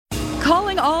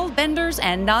Calling all benders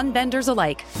and non-benders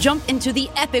alike. Jump into the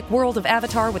epic world of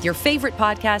Avatar with your favorite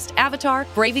podcast, Avatar: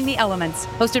 Braving the Elements.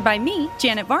 Hosted by me,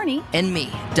 Janet Varney. And me,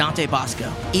 Dante Bosco.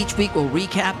 Each week we'll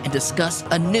recap and discuss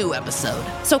a new episode.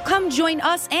 So come join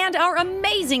us and our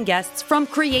amazing guests, from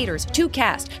creators to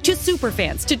cast to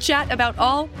superfans, to chat about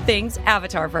all things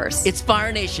Avatarverse. It's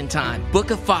Fire Nation time.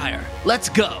 Book of Fire. Let's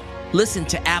go. Listen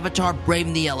to Avatar: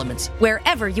 Braving the Elements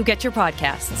wherever you get your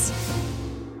podcasts.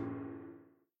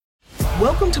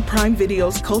 Welcome to Prime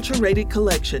Video's Culture-Rated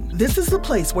Collection. This is the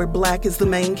place where Black is the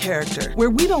main character,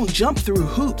 where we don't jump through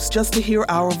hoops just to hear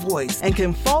our voice, and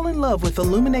can fall in love with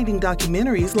illuminating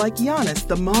documentaries like Giannis: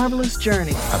 The Marvelous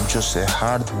Journey. I'm just a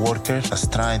hard worker that's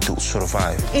trying to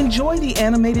survive. Enjoy the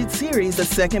animated series, The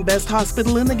Second Best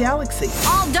Hospital in the Galaxy.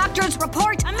 All doctors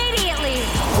report immediately!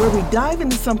 Where we dive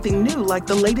into something new like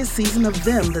the latest season of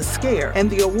Them, The Scare,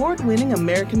 and the award-winning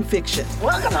American Fiction.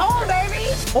 Welcome home, baby!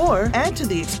 Or add to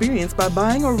the experience by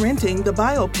buying or renting the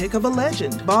biopic of a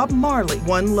legend, Bob Marley,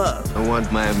 One Love. I want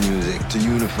my music to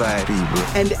unify people.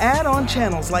 And add on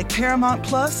channels like Paramount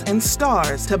Plus and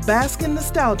Stars to bask in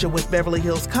nostalgia with Beverly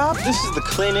Hills Cop. This is the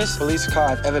cleanest police car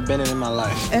I've ever been in my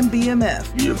life. And BMF.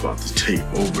 You're about to take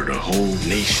over the whole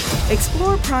nation.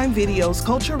 Explore Prime Video's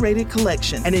Culture-Rated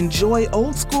Collection and enjoy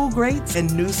old school greats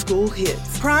and new school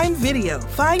hits. Prime Video.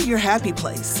 Find your happy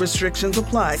place. Restrictions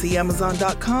apply. See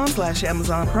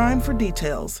Amazon.com/Amazon Prime for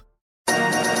details.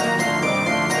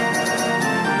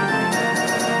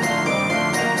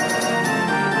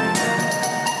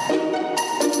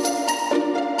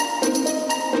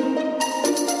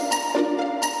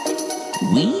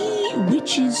 We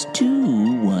witches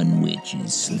too, one witch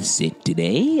is sick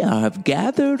today, have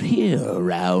gathered here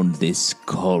around this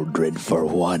cauldron for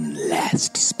one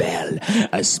last spell,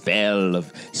 a spell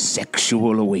of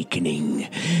sexual awakening.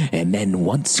 And then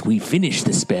once we finish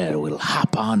the spell, we'll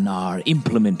hop on our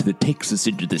implement that takes us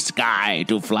into the sky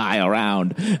to fly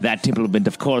around. That implement,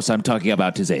 of course, I'm talking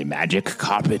about is a magic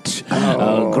carpet.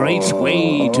 A great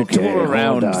way to tour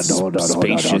around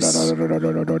spacious.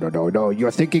 No.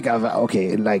 You're thinking of,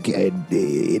 like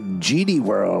in Genie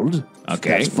World.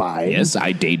 Okay. That's fine. Yes,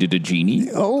 I dated a genie.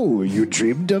 Oh, you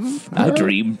dreamed of her?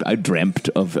 I dreamt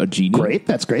of a genie. Great,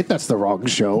 that's great. That's the wrong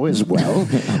show as well.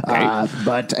 Okay.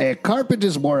 But a carpet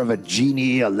is more of a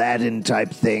genie, Aladdin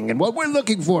type thing. And what we're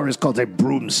looking for is called a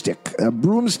broomstick. A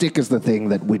broomstick is the thing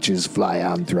that witches fly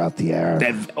on throughout the air.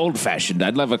 Old-fashioned.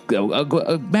 I'd love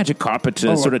a magic carpet.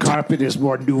 A carpet is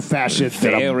more new-fashioned.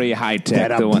 Very high-tech.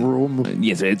 Than a broom.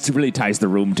 Yes, it really ties the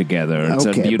room together. It's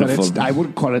a beautiful... But I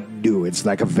wouldn't call it new. It's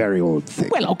like a very old thing.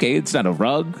 Well, okay, it's not a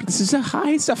rug. This is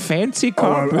it's a fancy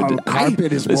carpet. A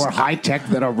carpet is more high-tech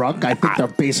than a rug? I think they're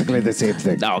basically the same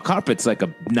thing. No, a carpet's like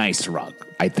a nice rug,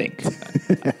 I think.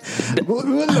 We'll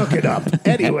look it up.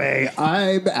 Anyway,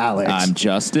 I'm Alex. I'm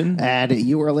Justin. And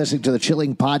you are listening to the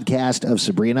Chilling Podcast of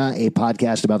Sabrina, a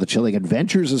podcast about the chilling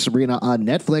adventures of Sabrina on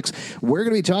Netflix. We're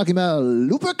going to be talking about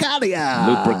Lupercalia.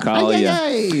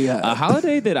 A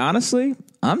holiday that, honestly,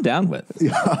 I'm down with.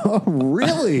 Oh,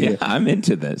 really? Yeah, I'm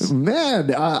into this. Man,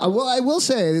 well, I will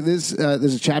say this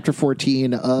is chapter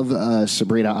 14 of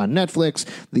Sabrina on Netflix,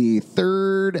 the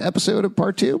third episode of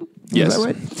part 2. Yes. Is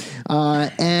that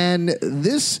right? And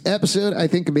this episode, I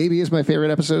think, maybe is my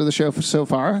favorite episode of the show so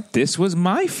far. This was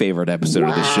my favorite episode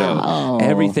of the show.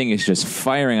 Everything is just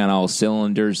firing on all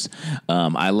cylinders.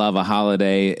 I love a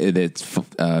holiday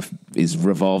that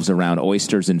revolves around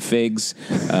oysters and figs,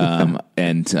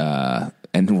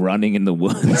 and running in the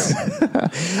woods.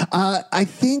 I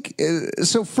think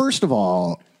so. First of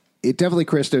all, it definitely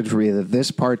crystallized for me that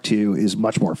this part 2 is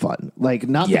much more fun. Like,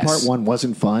 not that part 1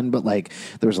 wasn't fun, but like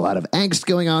there was a lot of angst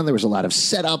going on. There was a lot of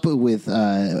setup with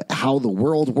how the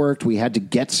world worked. We had to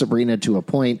get Sabrina to a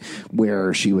point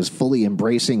where she was fully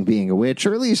embracing being a witch,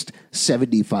 or at least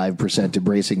 75%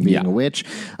 embracing being a witch.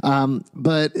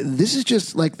 But this is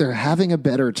just like they're having a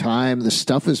better time. The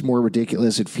stuff is more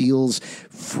ridiculous. It feels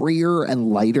freer and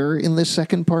lighter in this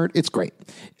second part. It's great.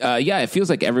 It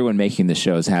feels like everyone making the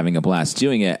show is having a blast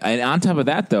doing it. And on top of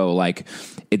that, though, like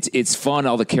it's fun.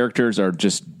 All the characters are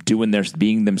just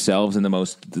being themselves in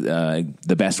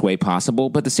the best way possible.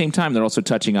 But at the same time, they're also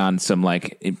touching on some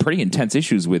like pretty intense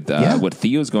issues with what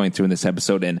Theo's going through in this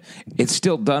episode, and it's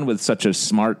still done with such a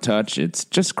smart touch. It's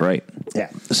just great. Yeah.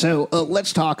 So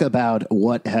let's talk about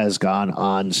what has gone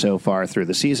on so far through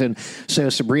the season. So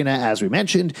Sabrina, as we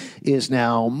mentioned, is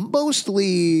now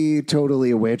mostly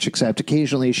totally a witch, except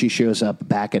occasionally she shows up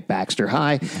back at Baxter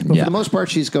High. But for the most part,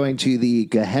 she's going to the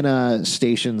Gehenna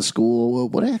Station School.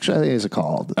 What actually is it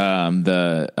called?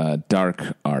 The Dark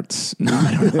Arts. No,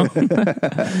 I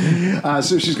don't know.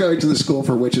 So she's going to the School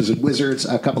for Witches and Wizards.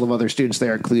 A couple of other students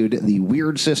there include the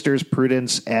Weird Sisters,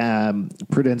 Prudence,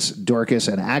 Dorcas,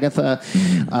 and Agatha.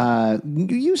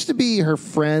 Used to be her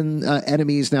friend,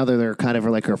 enemies. Now they're kind of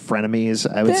like her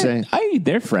frenemies, I would say.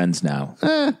 They're friends now.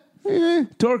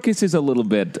 Dorcas is a little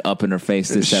bit up in her face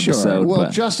this episode.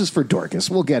 Well, justice for Dorcas.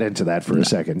 We'll get into that for a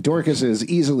second. Dorcas is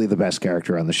easily the best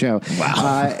character on the show.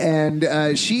 Wow.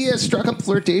 And she has struck up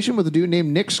flirtation with a dude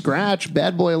named Nick Scratch.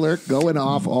 Bad boy alert going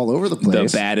off all over the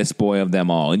place. The baddest boy of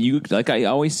them all. And you, like I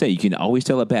always say, you can always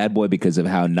tell a bad boy because of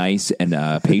how nice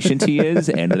and patient he is.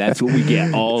 And that's what we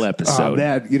get all episode. Oh,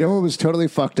 man. You know what was totally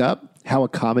fucked up? How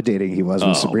accommodating he was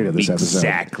with Sabrina this episode.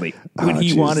 Exactly. When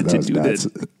he wanted to do this.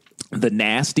 The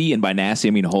nasty, and by nasty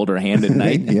I mean hold her hand at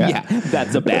night. Yeah,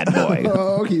 that's a bad boy.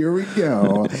 Oh, here we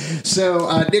go.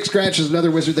 So Nick Scratch is another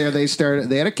wizard there.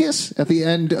 They had a kiss at the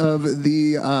end of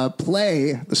the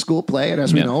play, the school play. And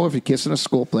as we know, if you kiss in a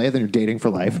school play, then you're dating for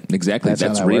life. Exactly.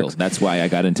 That's real. Works. That's why I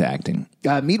got into acting.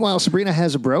 Meanwhile, Sabrina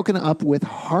has broken up with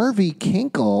Harvey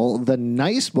Kinkle, the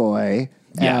nice boy.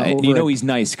 Yeah, you know he's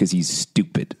nice because he's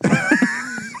stupid.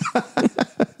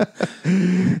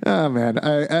 Oh, man.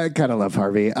 I kind of love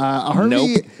Harvey.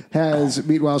 Harvey has,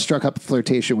 meanwhile, struck up a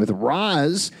flirtation with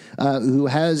Roz, who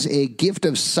has a gift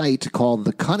of sight called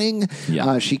the Cunning.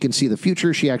 Yeah. She can see the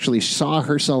future. She actually saw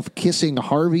herself kissing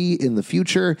Harvey in the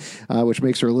future, which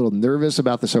makes her a little nervous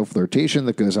about this whole flirtation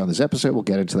that goes on this episode. We'll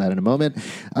get into that in a moment.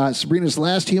 Sabrina's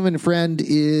last human friend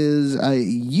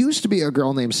used to be a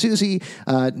girl named Susie.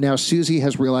 Now Susie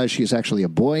has realized she's actually a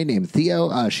boy named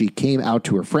Theo. She came out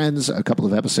to her friends a couple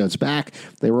of episodes back.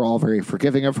 They were all very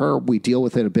forgiving of her. We deal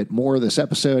with it a bit more this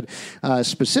episode.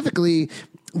 Specifically,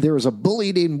 there was a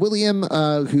bully named William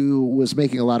who was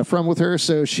making a lot of fun with her,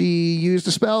 so she used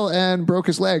a spell and broke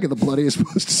his leg in the bloodiest,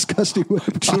 most disgusting way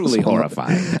possible. Truly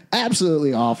horrifying.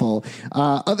 Absolutely awful.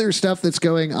 Other stuff that's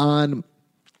going on.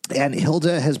 And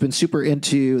Hilda has been super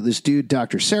into this dude,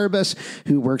 Dr. Cerebus,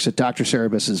 who works at Dr.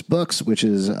 Cerebus's Books, which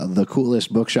is the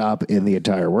coolest bookshop in the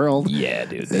entire world. Yeah,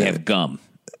 dude. They have gum.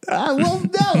 Well,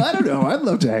 no, I don't know. I'd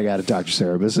love to hang out at Dr.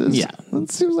 Cerebus's. Yeah. It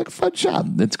seems like a fun shop.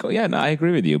 That's cool. Yeah, no, I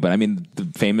agree with you. But I mean,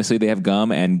 famously, they have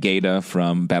gum, and Gata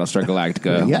from Battlestar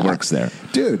Galactica works there.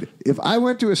 Dude, if I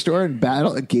went to a store and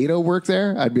Gata worked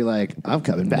there, I'd be like, I'm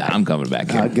coming back. Yeah, I'm coming back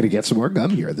here. I'm going to get some more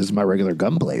gum here. This is my regular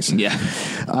gum place. Yeah.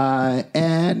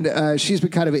 And she's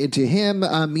been kind of into him.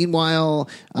 Meanwhile,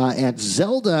 Aunt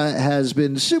Zelda has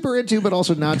been super into, but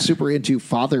also not super into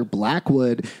Father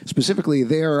Blackwood. Specifically,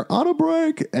 they're on a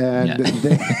break. And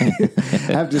they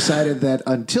have decided that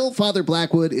until Father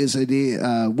Blackwood is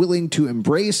willing to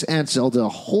embrace Aunt Zelda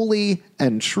wholly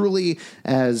and truly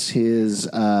as his,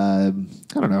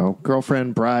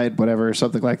 girlfriend, bride, whatever,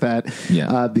 something like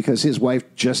that, because his wife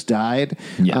just died,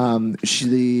 they're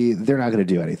not going to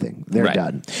do anything. They're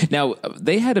done. Now,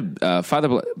 they had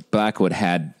Father Blackwood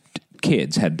had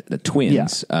kids, had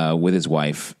twins with his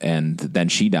wife, and then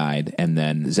she died, and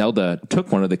then Zelda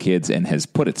took one of the kids and has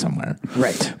put it somewhere.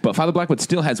 Right. But Father Blackwood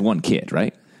still has one kid,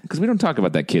 right? Because we don't talk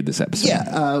about that kid this episode.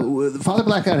 Yeah, Father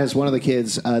Blackwood has one of the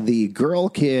kids. The girl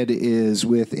kid is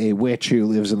with a witch who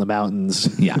lives in the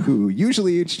mountains, who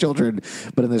usually eats children,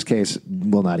 but in this case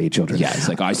will not eat children. Yeah, it's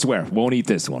like, I swear, won't eat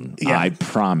this one. Yeah. I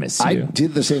promise you. I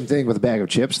did the same thing with a bag of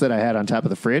chips that I had on top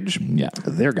of the fridge. Yeah.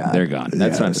 They're gone. They're gone.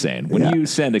 That's what I'm saying. When you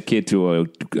send a kid to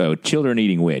a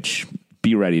children-eating witch,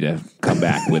 be ready to come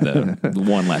back with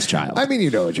one less child. I mean,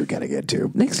 you know what you're getting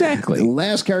into. Exactly. The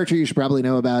last character you should probably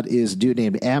know about is a dude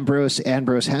named Ambrose.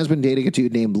 Ambrose has been dating a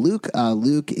dude named Luke.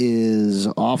 Luke is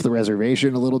off the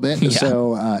reservation a little bit. Yeah.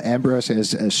 So Ambrose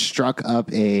has struck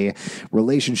up a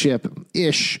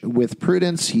relationship-ish with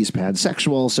Prudence. He's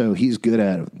pansexual, so he's good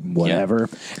at whatever.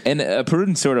 Yeah. And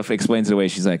Prudence sort of explains it away.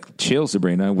 She's like, chill,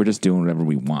 Sabrina. We're just doing whatever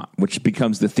we want, which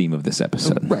becomes the theme of this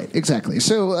episode. Right, exactly.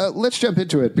 So let's jump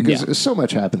into it because so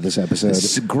much happened this episode.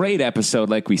 It's a great episode,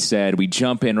 like we said. We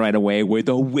jump in right away with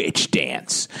a witch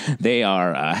dance. They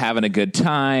are having a good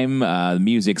time. The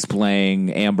music's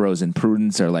playing. Ambrose and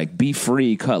Prudence are like, be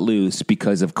free, cut loose,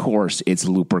 because, of course, it's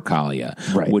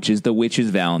Lupercalia, which is the witch's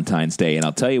Valentine's Day. And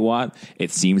I'll tell you what,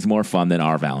 it seems more fun than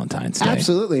our Valentine's Day.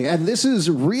 Absolutely. And this is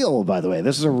real, by the way.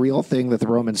 This is a real thing that the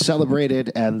Romans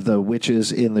celebrated and the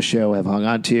witches in the show have hung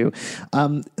on to.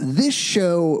 This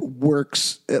show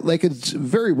works, like it's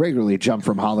very regularly jump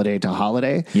from holiday to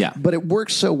holiday. Yeah. But it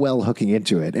works so well hooking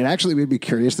into it. It actually made me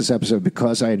curious this episode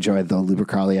because I enjoyed the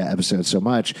Lupercalia episode so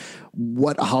much.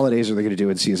 What holidays are they going to do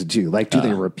in season 2? Like, do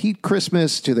they repeat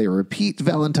Christmas? Do they repeat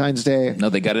Valentine's Day? No,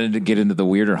 they got to get into the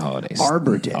weirder holidays.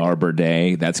 Arbor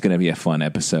Day. That's going to be a fun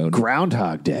episode.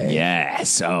 Groundhog Day.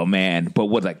 Yes. Oh, man. But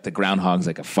what, like, the groundhog's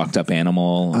like a fucked up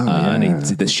animal. And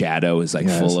the shadow is like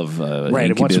full of right.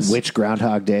 Incubus. And what's Witch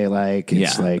Groundhog Day like?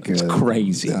 It's like it's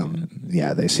crazy.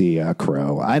 They see a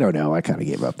crow. I don't know. I kind of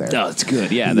gave up there. Oh, it's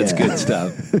good. Yeah, that's good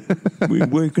stuff. We're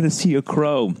going to see a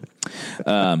crow.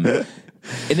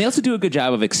 And they also do a good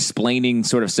job of explaining,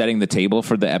 sort of setting the table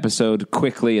for the episode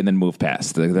quickly and then move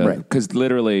past. Because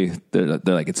literally, they're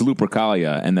like, it's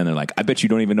Lupercalia. And then they're like, I bet you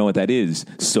don't even know what that is,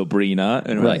 Sabrina.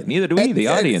 And we're like, neither do we, the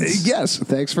audience. Yes,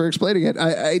 thanks for explaining it.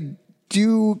 I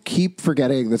do keep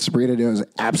forgetting that Sabrina knows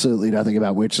absolutely nothing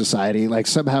about witch society. Like,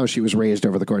 somehow she was raised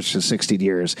over the course of 16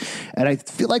 years. And I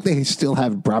feel like they still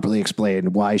haven't properly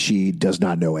explained why she does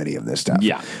not know any of this stuff.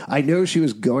 Yeah. I know she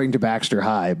was going to Baxter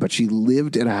High, but she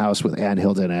lived in a house with Aunt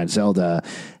Hilda and Aunt Zelda.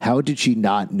 How did she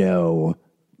not know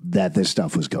that this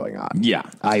stuff was going on? Yeah.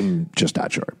 I'm just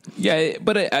not sure. Yeah,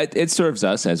 but it serves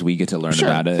us as we get to learn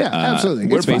about it. Yeah, absolutely.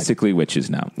 We're basically witches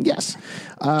now. Yes.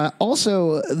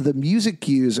 Also, the music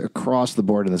cues across the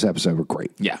board in this episode were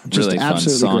great. Yeah, just really fun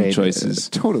song great. choices.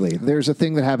 Totally. There's a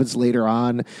thing that happens later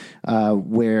on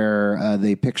where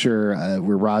they picture,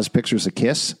 where Roz pictures a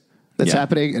kiss that's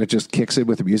happening, and it just kicks in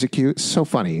with the music cue. So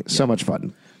funny. So much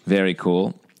fun. Very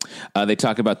cool. They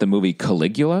talk about the movie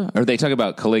Caligula, or they talk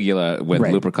about Caligula with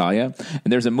Lupercalia.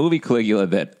 And there's a movie Caligula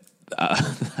that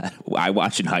I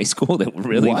watched in high school that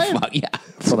really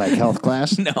for like health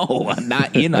class. No,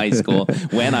 not in high school.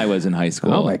 When I was in high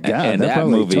school. Oh my god, and that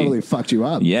movie totally fucked you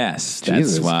up. Yes,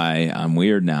 Jesus. That's why I'm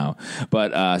weird now.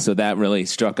 But so that really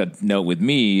struck a note with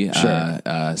me.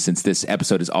 Since this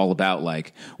episode is all about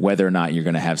like whether or not you're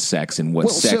going to have sex and what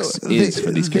sex is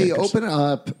for these characters.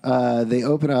 They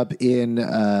open up in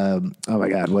oh my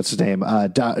god, what's his name?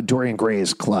 Dorian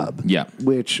Gray's club. Yeah,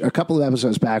 which a couple of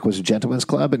episodes back was a gentleman's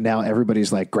club, and now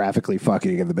everybody's like graphically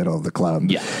fucking in the middle of the club.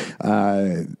 Yeah.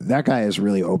 That guy has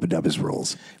really opened up his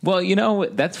rules. Well, you know,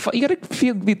 that's you got to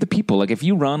feel the people. Like if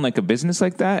you run like a business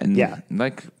like that, and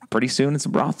like pretty soon it's a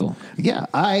brothel. Yeah,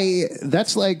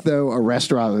 that's like though a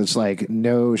restaurant that's like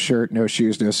no shirt, no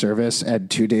shoes, no service,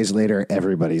 and 2 days later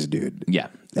everybody's nude. Yeah.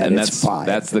 And that's fine.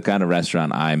 That's the kind of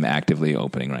restaurant I'm actively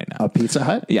opening right now. A Pizza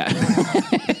Hut? Yeah.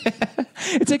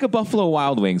 It's like a Buffalo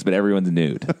Wild Wings, but everyone's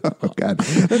nude. Oh, God.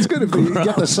 That's good. If you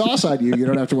get the sauce on you, you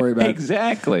don't have to worry about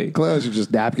exactly. Clothes. You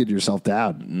just napkin yourself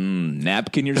down.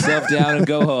 Napkin yourself down and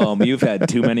go home. You've had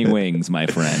too many wings, my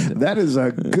friend. That is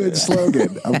a good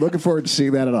slogan. I'm looking forward to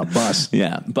seeing that on a bus.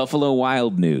 Yeah. Buffalo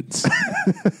Wild Nudes.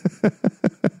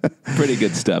 Pretty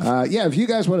good stuff. Yeah, if you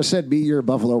guys want to send me your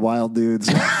Buffalo Wild Nudes...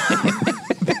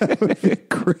 That would be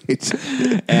great.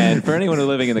 And for anyone who's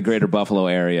living in the greater Buffalo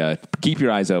area, keep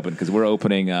your eyes open because we're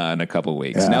opening in a couple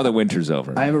weeks. Now the winter's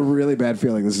over. I have a really bad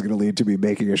feeling this is going to lead to me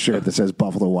making a shirt that says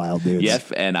Buffalo Wild Nudes.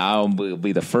 Yep, and I'll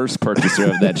be the first purchaser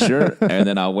of that shirt, and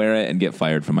then I'll wear it and get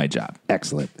fired from my job.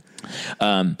 Excellent.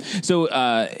 So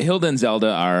Hilda and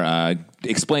Zelda are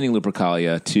explaining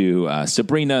Lupercalia to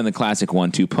Sabrina in the classic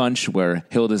 1-2 punch, where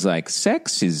Hilda's like,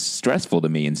 sex is stressful to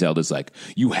me, and Zelda's like,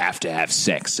 you have to have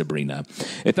sex, Sabrina.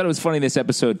 I thought it was funny this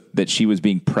episode that she was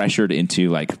being pressured into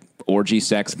like orgy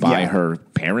sex by her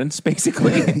parents,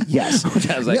 basically. Yes. Which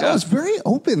I was like, it was very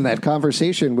open, that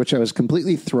conversation, which I was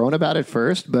completely thrown about at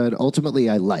first, but ultimately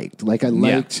I liked.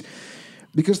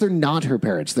 Because they're not her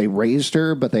parents. They raised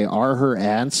her, but they are her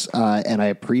aunts, and I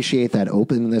appreciate that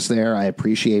openness there. I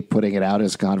appreciate putting it out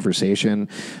as a conversation.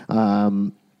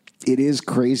 It is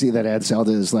crazy that Aunt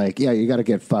Zelda is like, yeah, you got to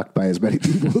get fucked by as many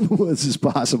people in the woods as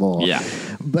possible. Yeah.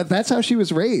 But that's how she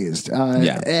was raised.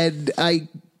 And I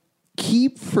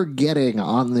keep forgetting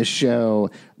on this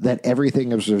show that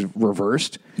everything is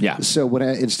reversed. Yeah. So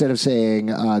instead of saying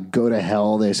go to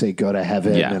hell, they say go to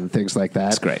heaven and things like that.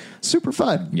 That's great. Super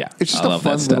fun. Yeah. It's just a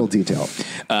fun little detail.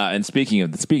 And speaking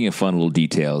of fun little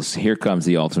details, here comes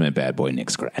the ultimate bad boy, Nick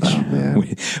Scratch,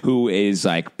 who is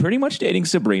like pretty much dating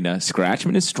Sabrina.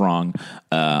 Scratchman is strong.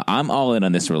 I'm all in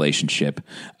on this relationship.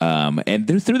 And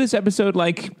through this episode,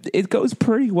 like it goes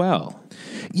pretty well.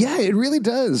 Yeah, it really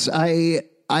does.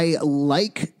 I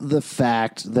like the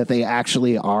fact that they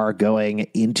actually are going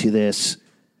into this,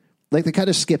 like they kind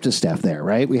of skipped a step there,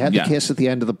 right? We had the kiss at the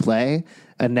end of the play,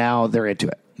 and now they're into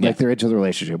it. Like they're into the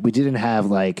relationship. We didn't have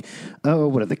like, oh,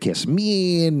 what did the kiss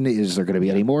mean? Is there going to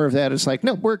be any more of that? It's like,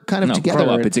 no, we're kind of together.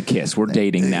 Grow up. It's a kiss. We're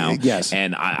dating now. Yes.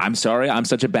 And I'm sorry, I'm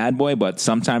such a bad boy, but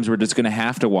sometimes we're just going to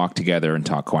have to walk together and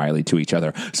talk quietly to each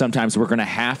other. Sometimes we're going to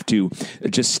have to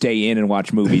just stay in and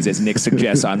watch movies, as Nick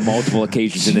suggests on multiple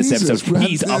occasions in this episode.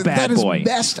 He's a bad boy. That is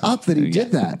messed up that he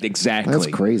did that. Exactly. That's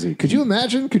crazy. Could you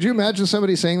imagine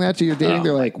somebody saying that to your dating?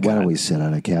 They're like, why don't we sit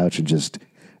on a couch and just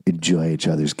enjoy each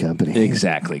other's company?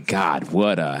 Exactly. God,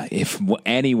 if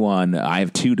anyone, I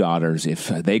have 2 daughters, if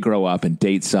they grow up and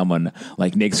date someone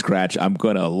like Nick Scratch, I'm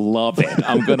going to love it.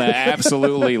 I'm going to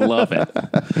absolutely love it.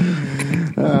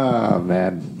 Oh,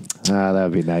 man. That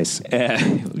would be nice.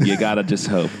 You got to just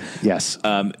hope. Yes.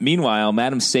 Meanwhile,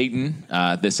 Madam Satan,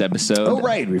 this episode. Oh,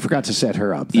 right. We forgot to set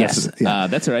her up.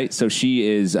 That's right. So she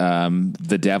is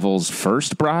the devil's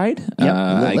first bride,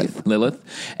 Lilith.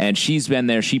 And she's been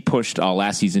there. She pushed all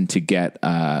last season to get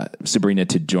Sabrina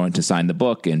to sign the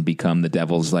book and become the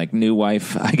devil's new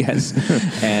wife, I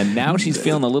guess. And now she's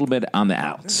feeling a little bit on the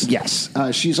outs. Yes.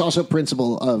 She's also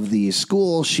principal of the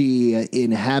school. She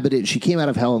came out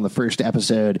of hell in the first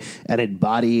episode and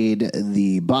embodied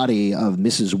the body of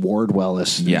Mrs. Ward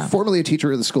Wallace, formerly a teacher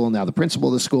of the school, now the principal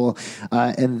of the school.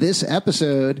 And this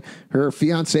episode, her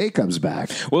fiance comes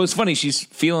back. Well, it's funny. She's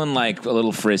feeling like a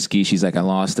little frisky. She's like, I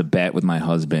lost a bet with my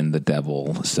husband, the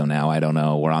devil. So now I don't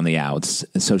know. We're on the outs.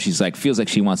 So she's like, feels like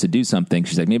she wants to do something.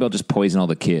 She's like, maybe I'll just poison all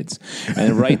the kids.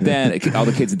 And right then, all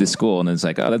the kids at the school, and it's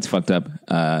like, oh, that's fucked up.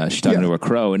 She's talking to a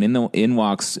crow, and in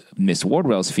walks Miss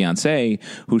Wardwell's fiance,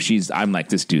 who I'm like,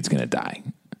 this dude's gonna die.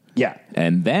 Yeah.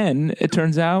 And then it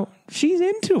turns out she's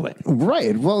into it.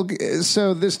 Right. Well,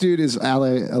 so this dude is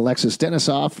Alexis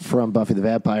Denisoff from Buffy the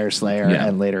Vampire Slayer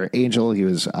and later Angel. He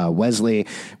was Wesley,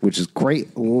 which is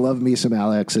great. Love me some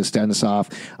Alexis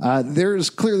Denisoff. There's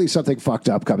clearly something fucked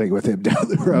up coming with him down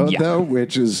the road, though,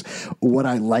 which is what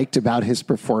I liked about his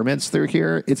performance through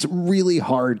here. It's really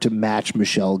hard to match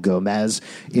Michelle Gomez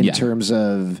in terms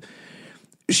of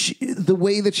the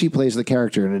way that she plays the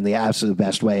character, and in the absolute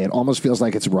best way. It almost feels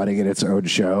like it's running in its own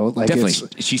show. Like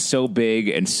definitely, she's so big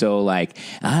and so like,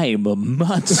 I am a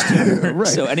monster. Right.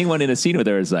 So anyone in a scene with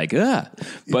her is like, ah.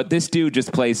 But this dude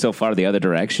just plays so far the other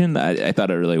direction. I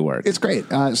thought it really worked. It's great.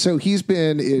 So he's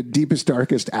been in deepest,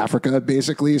 darkest Africa,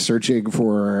 basically searching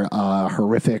for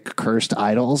horrific, cursed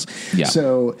idols. Yeah.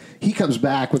 So he comes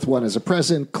back with one as a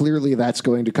present. Clearly, that's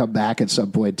going to come back at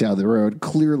some point down the road.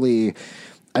 Clearly,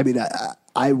 I mean,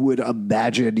 I would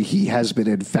imagine he has been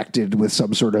infected with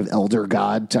some sort of elder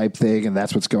god type thing, and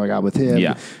that's what's going on with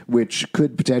him, which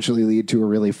could potentially lead to a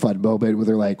really fun moment where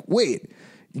they're like, wait,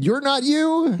 you're not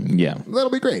you? Yeah. That'll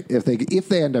be great if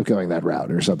they end up going that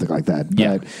route or something like that.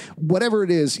 Yeah. But whatever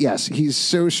it is, yes, he's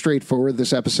so straightforward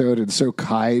this episode and so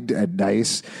kind and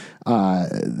nice.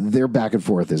 Their back and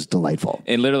forth is delightful.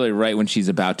 And literally right when she's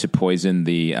about to poison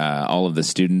all of the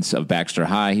students of Baxter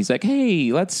High, he's like,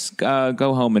 hey, let's go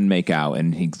home and make out.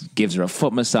 And he gives her a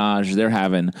foot massage. They're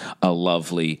having a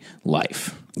lovely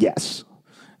life. Yes.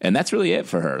 And that's really it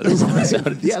for her this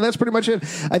episode. Yeah, that's pretty much it.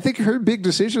 I think her big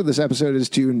decision this episode is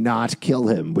to not kill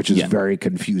him, which is very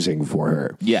confusing for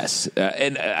her. Yes.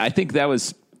 And I think that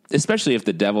was, especially if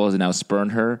the devil has now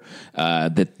spurned her,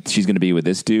 that she's going to be with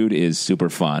this dude is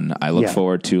super fun. I look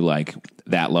forward to like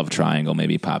that love triangle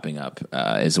maybe popping up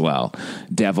as well.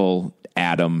 Devil,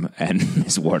 Adam, and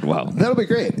Miss Wardwell. That'll be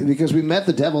great because we met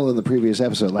the devil in the previous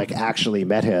episode, like actually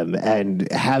met him, and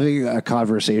having a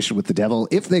conversation with the devil,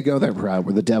 if they go that route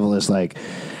where the devil is like,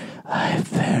 I'm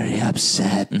very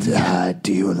upset.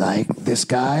 Do you like this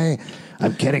guy?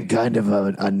 I'm getting kind of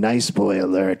a nice boy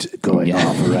alert going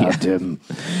off around him.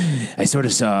 I sort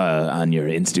of saw on your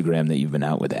Instagram that you've been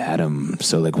out with Adam.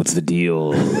 So, like, what's the deal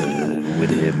with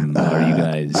him? Are you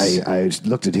guys? I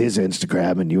looked at his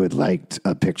Instagram, and you had liked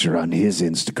a picture on his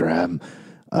Instagram.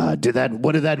 What did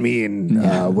that mean?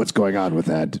 What's going on with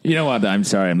that? You know what? I'm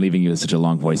sorry. I'm leaving you with such a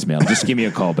long voicemail. Just give me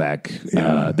a call back.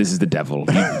 This is the devil.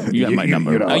 You have my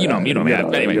number. You know me.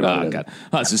 Anyway, oh, God.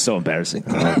 Oh, this is so embarrassing.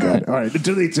 Oh, God. All right.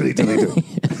 Delete.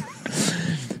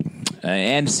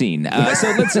 And scene.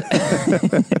 So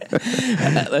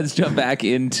let's jump back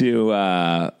into,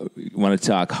 want to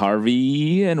talk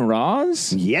Harvey and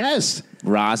Roz? Yes.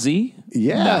 Rozzy.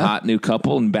 Yeah. The hot new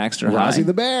couple in Baxter High. Rozzy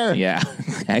the bear. Yeah,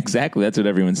 exactly. That's what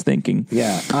everyone's thinking.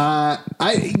 Yeah.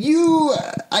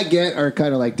 I get are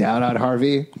kind of like down on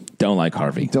Harvey. Don't like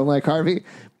Harvey.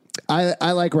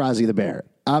 I like Rozzy the bear.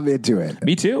 I'm into it.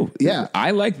 Me too. Yeah.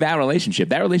 I like that relationship.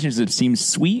 That relationship seems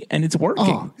sweet and it's working.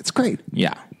 Oh, it's great.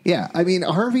 Yeah. Yeah, I mean,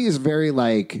 Harvey is very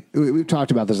like, we've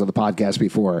talked about this on the podcast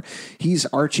before. He's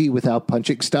Archie without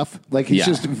punching stuff. Like, he's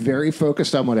just very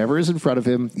focused on whatever is in front of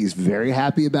him. He's very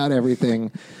happy about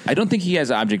everything. I don't think he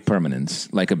has object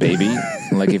permanence like a baby.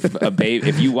 Like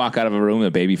if you walk out of a room,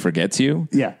 a baby forgets you.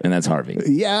 Yeah. And that's Harvey.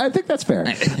 Yeah, I think that's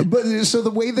fair. But so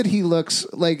the way that he looks,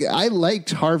 like, I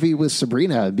liked Harvey with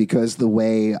Sabrina because the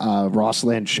way Ross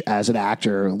Lynch as an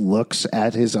actor looks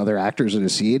at his other actors in a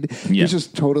scene, he's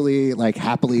just totally like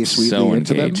happily, sweetly so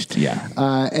into engaged. them.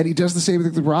 Yeah. And he does the same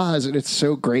thing with Roz, and it's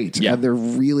so great. Yeah. And they're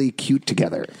really cute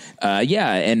together.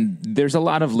 And there's a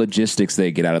lot of logistics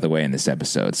they get out of the way in this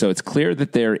episode. So it's clear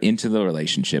that they're into the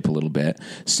relationship a little bit.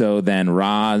 So then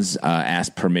Roz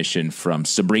asked permission from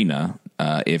Sabrina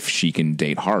if she can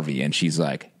date Harvey, and she's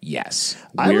like, yes,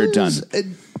 we're done.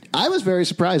 I was very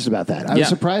surprised about that. I was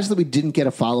surprised that we didn't get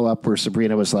a follow-up where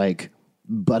Sabrina was like,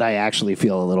 but I actually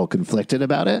feel a little conflicted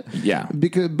about it. Yeah.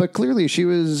 But clearly she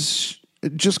was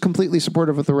just completely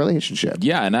supportive of the relationship.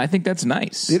 Yeah, and I think that's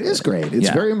nice. It is great. It's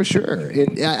very mature.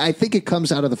 I think it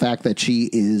comes out of the fact that she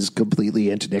is completely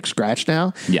into Nick Scratch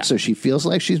now. Yeah. So she feels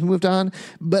like she's moved on.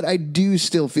 But I do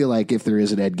still feel like if there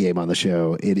is an end game on the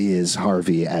show, it is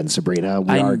Harvey and Sabrina.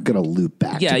 We are going to loop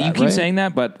back to that, you keep saying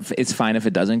that, but it's fine if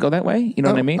it doesn't go that way. You know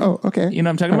what I mean? Oh, okay. You know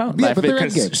what I'm talking about? Yeah, but they're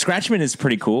end game. Scratchman is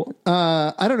pretty cool.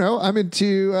 I don't know. I'm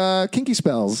into kinky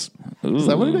spells. Ooh. Is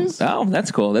that what it is? Oh, that's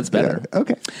cool. That's better. Yeah.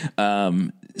 Okay.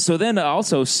 So then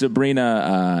also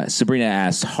Sabrina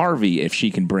asks Harvey if she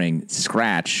can bring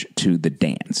Scratch to the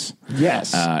dance.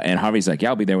 Yes. And Harvey's like, yeah,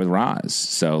 I'll be there with Roz.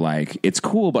 So like, it's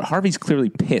cool, but Harvey's clearly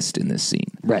pissed in this scene.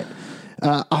 Right.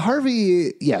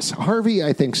 Harvey,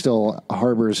 I think still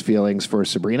harbors feelings for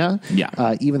Sabrina.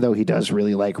 Yeah. Even though he does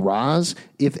really like Roz.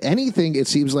 If anything, it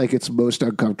seems like it's most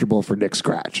uncomfortable for Nick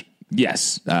Scratch.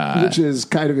 Yes. Which is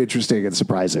kind of interesting and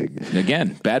surprising.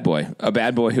 Again, bad boy. A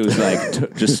bad boy who's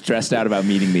like just stressed out about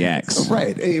meeting the ex.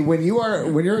 Right. Hey, when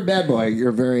you're a bad boy,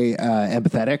 you're very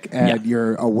empathetic and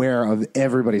you're aware of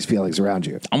everybody's feelings around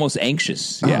you. Almost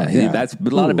anxious. Yeah. That's a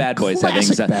lot of bad boys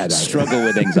have struggle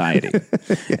with anxiety.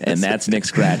 Yes. And that's Nick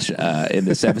Scratch in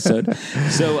this episode.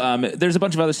 So there's a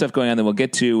bunch of other stuff going on that we'll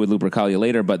get to with Lupercalia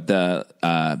later, but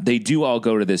they do all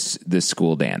go to this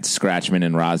school dance. Scratchman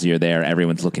and Rozzy are there.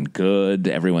 Everyone's looking good.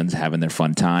 Everyone's having their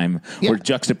fun time. Yeah. We're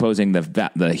juxtaposing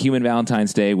the human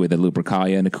Valentine's Day with the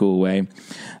Lupercalia in a cool way.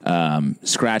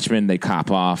 Scratchman, they cop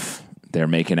off. They're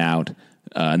making out.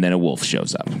 And then a wolf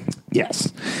shows up.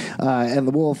 Yes. And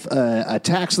the wolf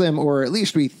attacks them, or at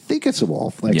least we think it's a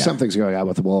wolf. Like something's going on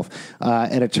with the wolf.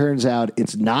 And it turns out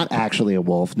it's not actually a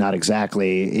wolf. Not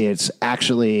exactly. It's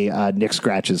actually Nick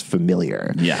Scratch's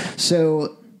familiar. Yeah.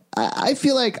 So I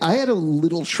feel like I had a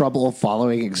little trouble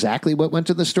following exactly what went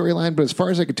to the storyline, but as far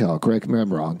as I could tell, correct me if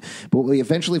I'm wrong, but what we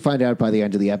eventually find out by the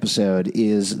end of the episode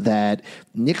is that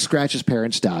Nick Scratch's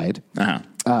parents died.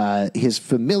 His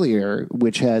familiar,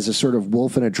 which has a sort of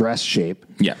wolf in a dress shape,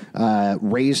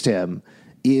 raised him,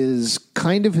 is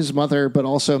kind of his mother, but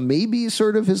also maybe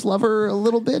sort of his lover a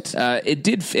little bit.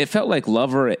 It felt like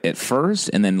lover at first,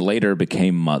 and then later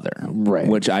became mother. Right.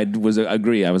 Which I was a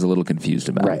little confused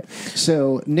about. Right.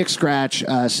 So Nick Scratch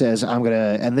says, I'm going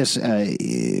to, and this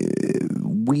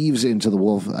weaves into the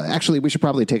wolf. Actually, we should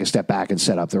probably take a step back and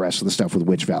set up the rest of the stuff with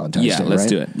Witch Valentine's Day. Yeah, let's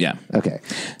do it. Yeah. Okay.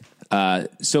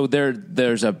 So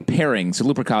there's a pairing. So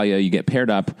Lupercalia, you get paired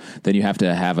up, then you have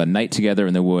to have a night together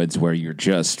in the woods where you're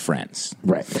just friends.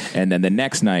 Right. And then the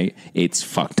next night, it's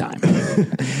fuck time.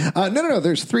 No.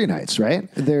 There's 3 nights, right?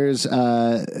 There's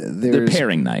the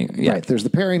pairing night. Yeah. Right. There's the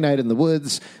pairing night in the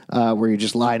woods where you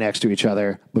just lie next to each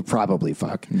other, but probably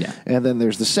fuck. Yeah. And then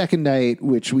there's the second night,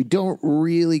 which we don't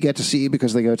really get to see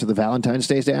because they go to the Valentine's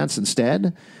Day dance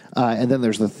instead. And then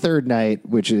there's the third night,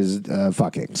 which is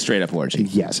fucking. Straight up orgy.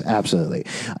 Yes, absolutely.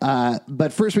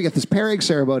 But first we get this pairing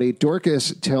ceremony.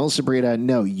 Dorcas tells Sabrina,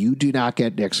 no, you do not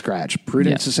get Nick Scratch.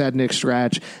 Prudence has had Nick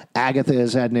Scratch. Agatha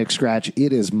has had Nick Scratch.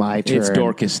 It is my turn. It's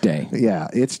Dorcas Day. Yeah,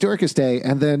 it's Dorcas Day.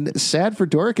 And then, sad for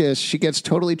Dorcas, she gets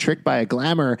totally tricked by a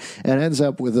glamour and ends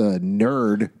up with a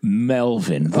nerd.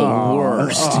 Melvin, the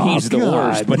worst. He's the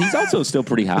worst, but he's also still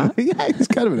pretty hot. Yeah, he's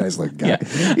kind of a nice looking guy.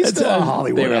 Yeah. He's still a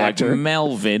Hollywood actor. Like,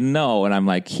 Melvin, no. And I'm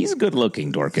like, he's good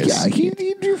looking, Dorcas. Yeah,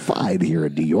 he'd do fine here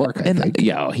in New York, I think.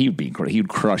 Yeah, he'd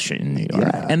crush it in New York.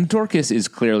 Yeah. And Dorcas is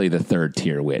clearly the third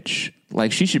tier witch.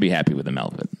 Like, she should be happy with the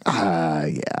Melvin.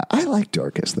 Yeah. I like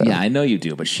Dorcas, though. Yeah, I know you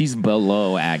do, but she's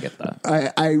below Agatha.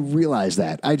 I realize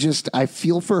that. I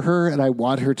feel for her, and I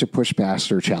want her to push past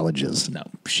her challenges. No,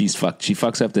 she's fucked. She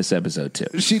fucks up this episode,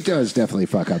 too. She does definitely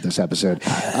fuck up this episode.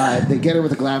 They get her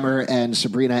with a glamour, and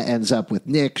Sabrina ends up with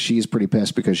Nick. She's pretty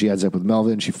pissed because she ends up with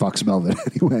Melvin. She fucks Melvin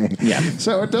anyway. Yeah.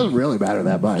 So it doesn't really matter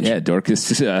that much. Yeah,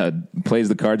 Dorcas plays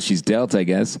the cards she's dealt, I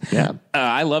guess. Yeah.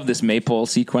 I love this maypole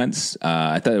sequence.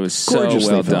 I thought it was so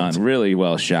Gorgeously well filmed. done, really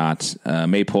well shot.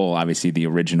 Maypole, obviously the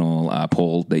original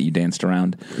pole that you danced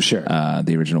around. Sure.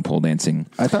 The original pole dancing.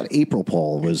 I thought April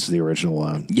Pole was the original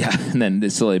one. Yeah, and then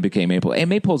this slowly became Maypole. And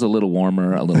Maypole's a little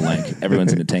warmer, a little like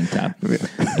everyone's in a tank top.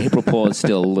 April Pole is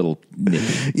still a little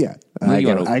nippy. Yeah, I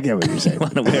get what you're saying. You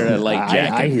want to wear a light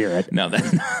jacket? I hear it. No,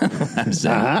 that's not what I'm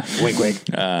saying. Wink, wink.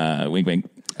 Wink, wink.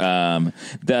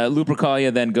 The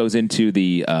Lupercalia then goes into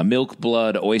the milk,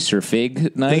 blood, oyster,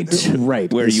 fig night.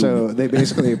 Right. Where so they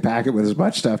basically pack it with as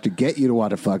much stuff to get you to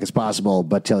want to fuck as possible,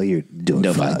 but tell you don't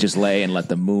fuck. Just lay and let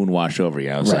the moon wash over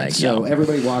you. I was like, so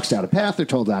everybody walks down a path. They're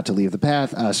told not to leave the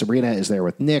path. Sabrina is there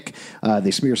with Nick.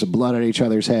 They smear some blood on each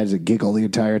other's heads and giggle the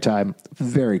entire time.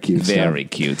 Very cute Very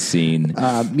cute scene.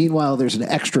 Meanwhile, there's an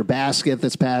extra basket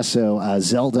that's passed, so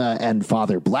Zelda and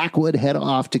Father Blackwood head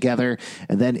off together,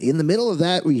 and then in the middle of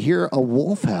that, we hear a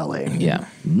wolf howling. Yeah.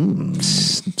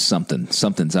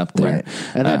 Something's up there. Right.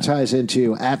 And that ties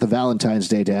into at the Valentine's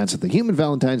Day dance, at the human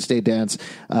Valentine's Day dance,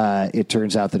 it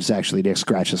turns out that it's actually Nick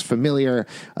Scratch's familiar.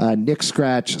 Nick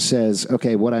Scratch says,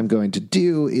 okay, what I'm going to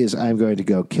do is I'm going to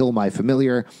go kill my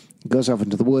familiar, goes off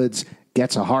into the woods,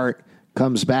 gets a heart,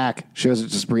 comes back, shows it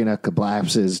to Sabrina,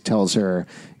 collapses, tells her,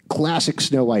 classic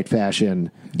Snow White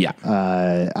fashion.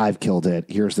 Yeah. I've killed it.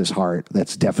 Here's this heart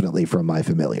that's definitely from my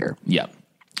familiar. Yeah.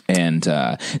 And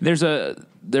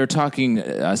they're talking,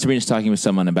 Sabrina's talking with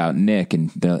someone about Nick, and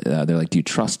they're like, do you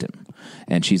trust him?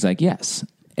 And she's like, yes.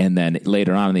 And then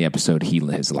later on in the episode, he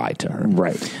has lied to her.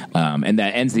 Right. And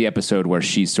that ends the episode where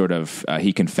she's sort of,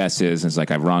 he confesses and is like,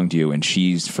 I've wronged you. And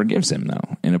she forgives him,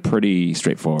 though, in a pretty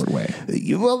straightforward way.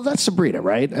 Well, that's Sabrina,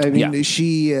 right? I mean,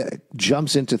 she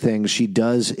jumps into things. She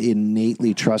does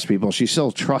innately trust people. She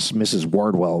still trusts Mrs.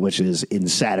 Wardwell, which is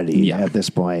insanity at this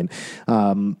point.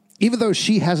 Even though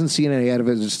she hasn't seen any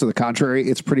evidence to the contrary,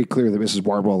 it's pretty clear that Mrs.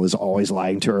 Wardwell is always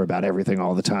lying to her about everything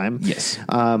all the time. Yes.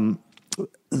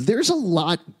 There's a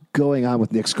lot going on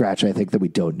with Nick Scratch, I think, that we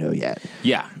don't know yet.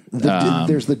 Yeah.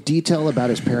 There's the detail about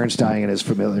his parents dying and his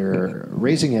familiar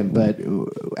raising him, but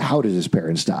how did his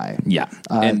parents die? Yeah.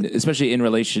 And especially in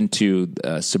relation to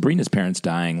Sabrina's parents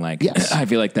dying, like, yes. I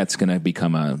feel like that's going to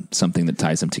become something that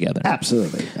ties them together.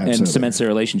 Absolutely. And cements their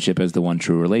relationship as the one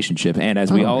true relationship. And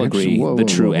as we all agree, the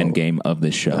true end game of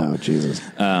this show. Oh, Jesus.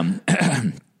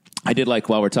 I did like,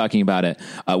 while we're talking about it,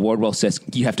 Wardwell says,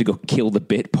 you have to go kill the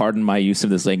bitch. Pardon my use of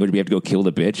this language. We have to go kill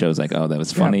the bitch. I was like, oh, that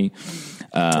was funny.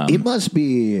 It must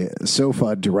be so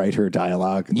fun to write her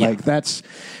dialogue. Yeah. Like that's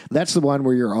the one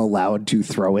where you're allowed to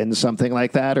throw in something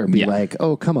like that or be like,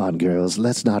 oh, come on, girls,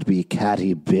 let's not be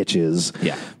catty bitches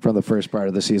from the first part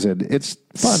of the season. It's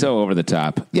fun. So over the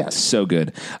top. Yes. So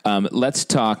good. Let's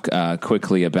talk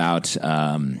quickly about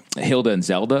Hilda and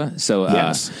Zelda. So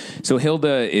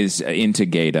Hilda is into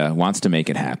Gaeta, wants to make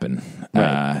it happen.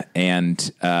 Right. And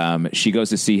she goes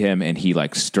to see him, and he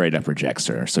like straight up rejects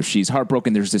her. So she's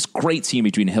heartbroken. There's this great scene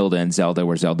between Hilda and Zelda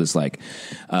where Zelda's like,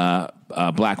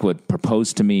 Blackwood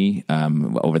proposed to me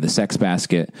over the sex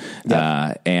basket,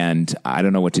 and I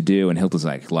don't know what to do. And Hilda's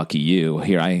like, lucky you.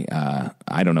 Here,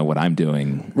 I don't know what I'm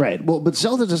doing. Right. Well, but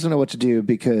Zelda doesn't know what to do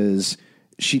because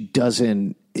she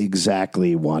doesn't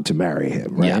exactly want to marry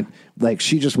him, right? Yeah. Like,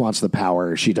 she just wants the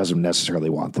power. She doesn't necessarily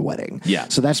want the wedding. Yeah.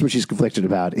 So that's what she's conflicted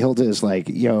about. Hilda is like,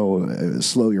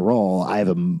 slow your roll. I have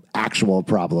an actual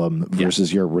problem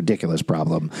versus your ridiculous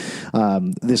problem.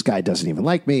 This guy doesn't even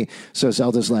like me. So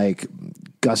Zelda's like,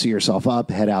 gussy yourself up,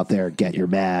 head out there, get your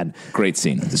man. Great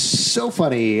scene. So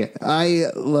funny. I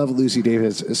love Lucy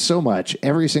Davis so much.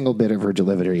 Every single bit of her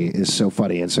delivery is so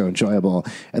funny and so enjoyable.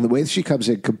 And the way that she comes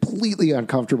in completely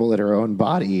uncomfortable in her own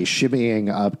body,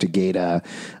 shimmying up to Gaeta,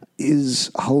 is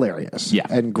hilarious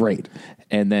and great.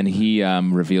 And then he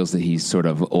reveals that he's sort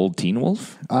of old Teen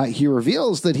Wolf. He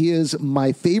reveals that he is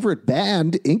my favorite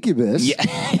band, Incubus.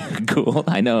 Yeah, cool.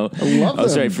 I know. I love them.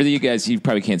 Sorry. For you guys, you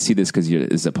probably can't see this because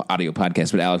it's an audio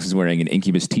podcast, but Alex is wearing an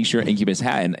Incubus t-shirt, Incubus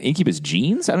hat, and Incubus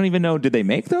jeans. I don't even know. Did they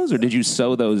make those, or did you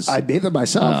sew those? I made them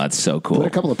myself. Oh, that's so cool. Put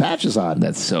a couple of patches on.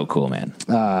 That's so cool, man.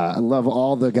 I love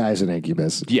all the guys in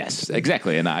Incubus. Yes,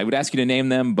 exactly. And I would ask you to name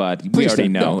them, but we already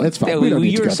know. No, it's fine.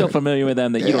 You're so familiar with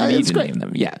them that you don't need to name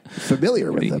them. Yeah. Familiar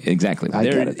familiar with them. Exactly. I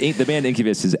get it. The band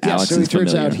Incubus is Yeah, Alex. so it is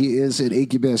turns familiar. out he is an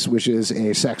incubus, which is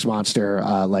a sex monster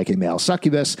like a male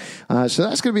succubus. So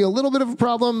that's going to be a little bit of a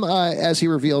problem as he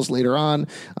reveals later on,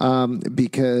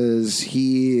 because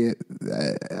he,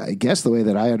 I guess the way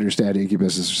that I understand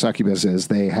incubus or succubus is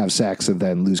they have sex and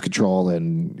then lose control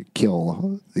and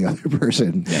kill the other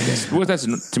person. Yeah, I guess. Well,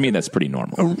 to me, that's pretty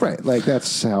normal. Right. Like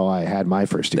that's how I had my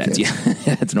first two kids. Yeah,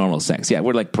 that's normal sex. Yeah,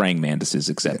 we're like praying mantises,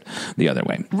 except the other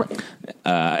way. Right.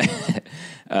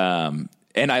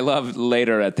 And I love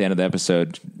later at the end of the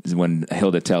episode when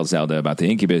Hilda tells Zelda about the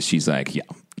incubus, she's like, yeah,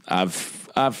 I've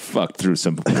fucked through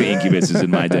some incubuses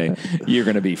in my day. You're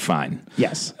going to be fine.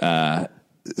 Yes.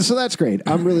 So that's great.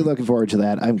 I'm really looking forward to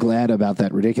that. I'm glad about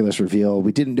that ridiculous reveal.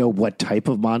 We didn't know what type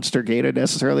of monster Gaeta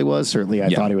necessarily was. Certainly, I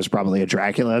thought he was probably a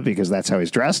Dracula because that's how he's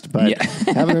dressed. But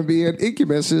having him be an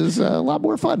incubus is a lot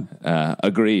more fun.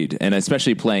 Agreed. And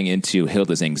especially playing into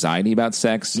Hilda's anxiety about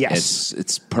sex. Yes.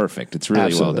 It's perfect. It's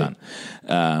really well done.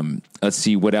 Let's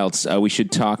see what else we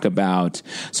should talk about.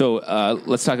 So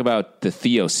let's talk about the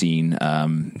Theo scene.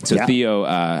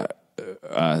 Theo...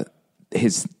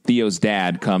 Theo's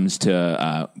dad comes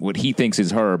to what he thinks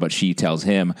is her, but she tells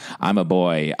him, I'm a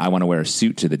boy. I want to wear a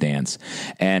suit to the dance.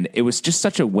 And it was just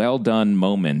such a well done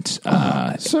moment.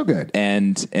 So good.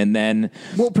 And then...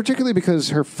 Well, particularly because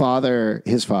his father,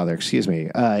 is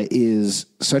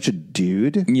such a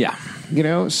dude. Yeah. You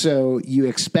know, so you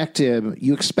expect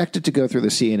it to go through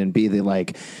the scene and be the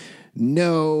like,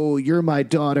 no, you're my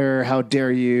daughter. How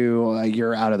dare you?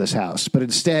 You're out of this house. But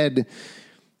instead...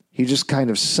 he just kind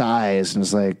of sighs and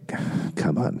is like,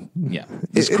 come on. Yeah.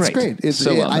 It's great. It's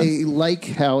so well done. I like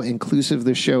how inclusive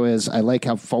this show is. I like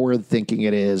how forward thinking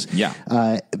it is. Yeah.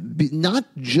 Not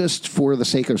just for the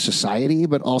sake of society,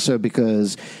 but also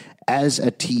because as a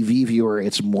TV viewer,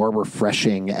 it's more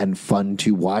refreshing and fun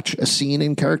to watch a scene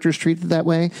and characters treated that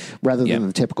way rather than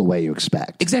the typical way you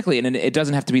expect. Exactly. And it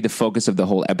doesn't have to be the focus of the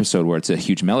whole episode where it's a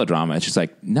huge melodrama. It's just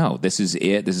like, no, this is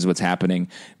it. This is what's happening.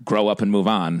 Grow up and move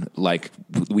on. Like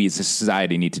we as a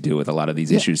society need to do with a lot of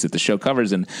these issues that the show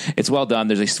covers. And it's well done.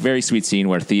 There's a very sweet scene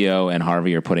where Theo and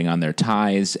Harvey are putting on their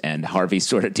ties and Harvey's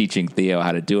sort of teaching Theo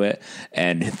how to do it.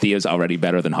 And Theo's already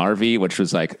better than Harvey, which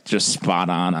was like just spot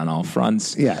on all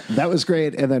fronts. Yeah. That was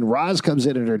great. And then Roz comes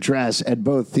in her dress, and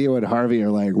both Theo and Harvey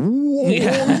are like, whoa,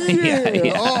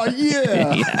 oh,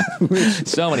 yeah.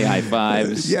 So many high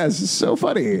fives. Yes, so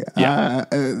funny. Yeah.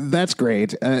 That's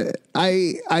great.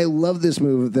 I love this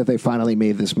move that they finally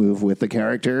made this move with the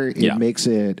character. It makes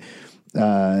it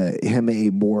him a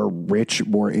more rich,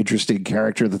 more interesting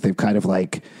character that they've kind of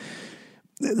like...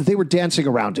 They were dancing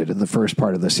around it in the first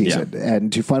part of the season,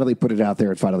 and to finally put it out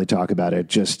there and finally talk about it,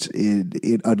 just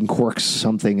it uncorks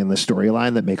something in the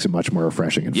storyline that makes it much more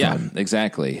refreshing and fun. Yeah,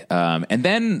 exactly. And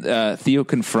then Theo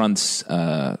confronts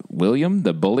William,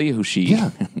 the bully, who she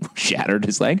shattered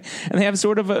his leg, and they have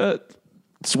sort of a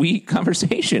sweet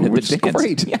conversation at the dance.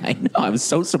 Great. Yeah, I know. I was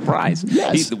so surprised.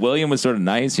 Yes. William was sort of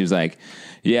nice. He was like,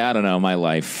 yeah, I don't know, my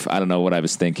life. I don't know what I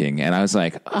was thinking. And I was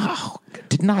like, oh,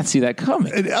 did not see that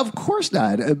coming. Of course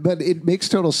not. But it makes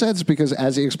total sense because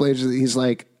as he explains, he's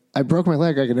like, I broke my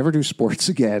leg. I can never do sports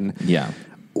again. Yeah.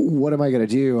 What am I going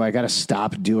to do? I got to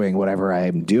stop doing whatever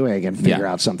I'm doing and figure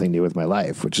out something new with my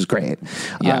life, which is great.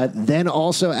 Yeah. Then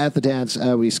also at the dance,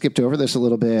 we skipped over this a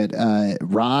little bit.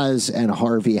 Roz and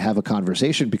Harvey have a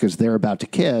conversation because they're about to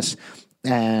kiss.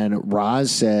 And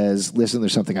Roz says, listen,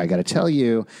 there's something I got to tell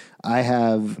you. I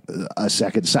have a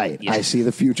second sight. Yeah. I see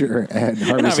the future. And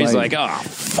Harvey's like, oh,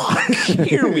 fuck.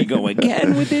 Here we go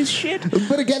again with this shit.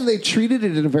 But again, they treated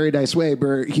it in a very nice way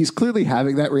where he's clearly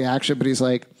having that reaction, but he's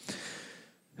like,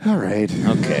 all right.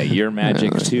 Okay, you're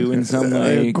magic too in some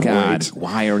way. God,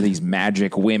 why are these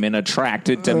magic women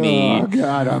attracted to me? Oh,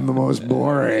 God, I'm the most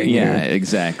boring. Yeah,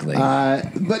 exactly.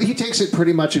 But he takes it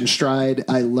pretty much in stride.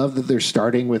 I love that they're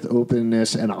starting with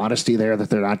openness and honesty there,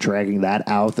 that they're not dragging that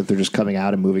out, that they're just coming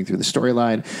out and moving through the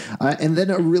storyline. And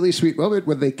then a really sweet moment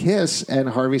when they kiss, and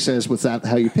Harvey says, was that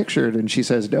how you pictured? And she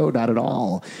says, no, not at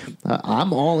all.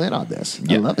 I'm all in on this.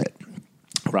 I love it.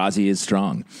 Rozzy is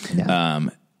strong. Yeah.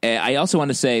 I also want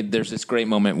to say there's this great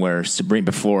moment where Sabrina,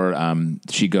 before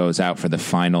she goes out for the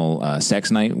final sex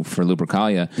night for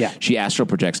Lupercalia, she astral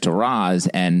projects to Roz,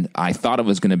 and I thought it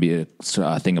was going to be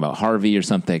a thing about Harvey or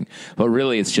something, but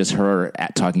really it's just her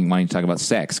wanting to talk about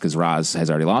sex because Roz has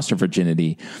already lost her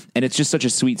virginity, and it's just such a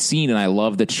sweet scene, and I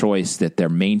love the choice that they're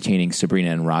maintaining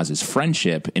Sabrina and Roz's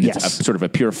friendship in a sort of a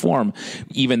pure form,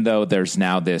 even though there's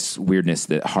now this weirdness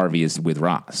that Harvey is with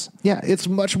Roz. Yeah, it's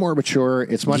much more mature.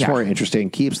 It's much more interesting.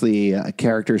 Keep keeps the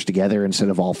characters together instead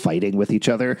of all fighting with each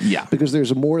other. Yeah. Because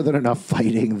there's more than enough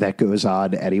fighting that goes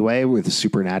on anyway with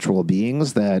supernatural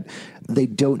beings that they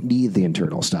don't need the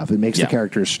internal stuff. It makes the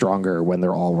characters stronger when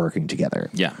they're all working together.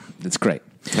 Yeah, that's great.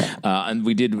 And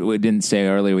we didn't say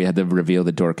earlier, we had to reveal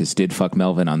that Dorcas did fuck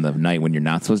Melvin on the night when you're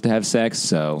not supposed to have sex.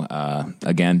 So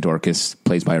again, Dorcas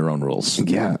plays by her own rules.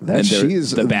 Yeah,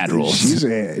 she's the bad rules.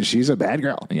 She's a bad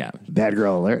girl. Yeah, bad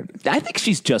girl alert. I think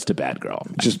she's just a bad girl.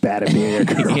 Just bad at being a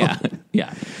girl.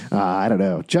 yeah. I don't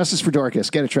know. Justice for Dorcas.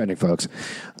 Get it trending, folks.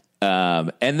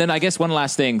 And then I guess one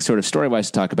last thing, sort of story-wise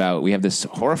to talk about, we have this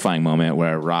horrifying moment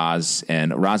where Roz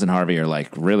and Harvey are like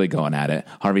really going at it.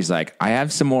 Harvey's like, I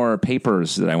have some more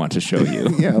papers that I want to show you.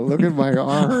 Yeah, look at my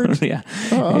art.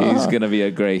 He's going to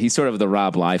be he's sort of the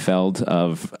Rob Liefeld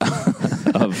of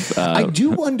I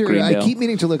do wonder, Greendale. I keep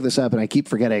meaning to look this up and I keep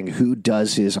forgetting who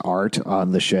does his art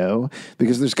on the show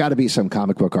because there's got to be some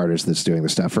comic book artist that's doing the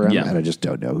stuff for him and I just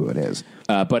don't know who it is.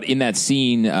 But in that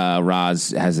scene, Roz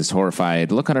has this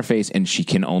horrified look on her face and she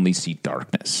can only see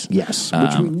darkness. Yes,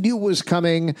 which we knew was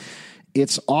coming.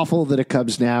 It's awful that it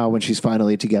comes now when she's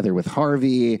finally together with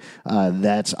Harvey.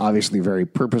 That's obviously very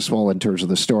purposeful in terms of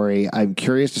the story. I'm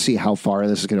curious to see how far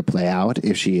this is going to play out,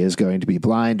 if she is going to be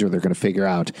blind or they're going to figure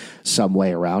out some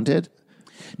way around it.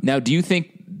 Now, do you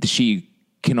think she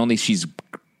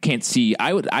can't see?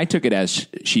 I took it as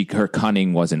her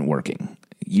cunning wasn't working.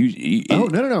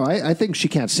 No. I think she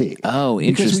can't see. Oh,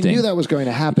 interesting. Because we knew that was going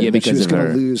to happen. Yeah, because she was going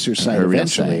to her, lose her sight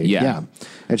eventually. Sight, yeah.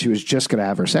 And she was just going to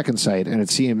have her second sight. And it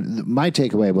seemed, my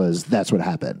takeaway was that's what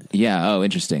happened. Yeah. Oh,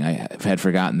 interesting. I had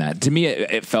forgotten that. To me,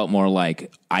 it felt more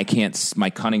like my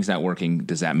cunning's not working.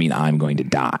 Does that mean I'm going to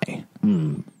die?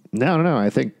 No. I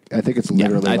think it's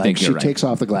literally like she right. takes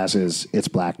off the glasses. It's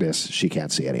blackness. She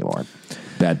can't see anymore.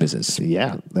 Bad business.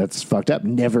 Yeah, that's fucked up.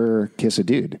 Never kiss a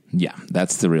dude. Yeah,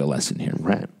 that's the real lesson here.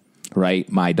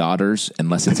 Right. My daughters,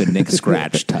 unless it's a Nick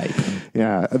Scratch type.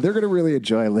 Yeah, they're going to really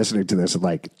enjoy listening to this in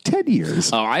like 10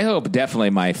 years. Oh, I hope definitely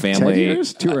my family... 10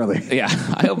 years? Too early. Yeah,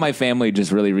 I hope my family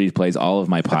just really replays all of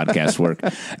my podcast work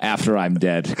after I'm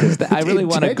dead, because I really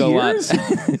want to go on...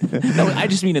 No, I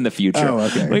just mean in the future. Oh,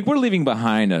 okay. Like, we're leaving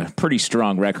behind a pretty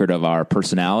strong record of our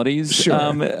personalities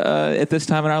at this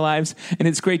time in our lives, and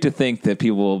it's great to think that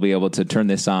people will be able to turn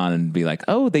this on and be like,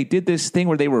 oh, they did this thing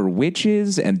where they were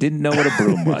witches and didn't know what a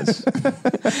broom was.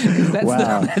 That's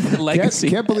wow. the legacy.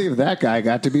 Can't believe that guy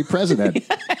got to be president.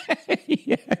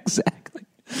 Yeah, exactly.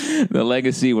 The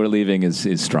legacy we're leaving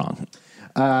is strong.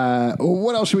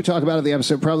 What else should we talk about in the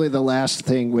episode? Probably the last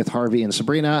thing with Harvey and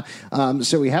Sabrina.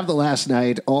 So we have the last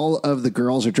night. All of the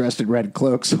girls are dressed in red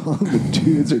cloaks. All the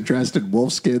dudes are dressed in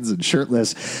wolf skins and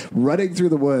shirtless, running through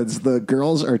the woods. The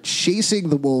girls are chasing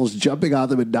the wolves, jumping on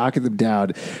them and knocking them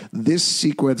down. This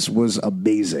sequence was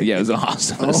amazing. Yeah, it was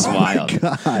awesome. It was wild.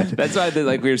 God. That's why,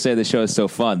 like we were saying, the show is so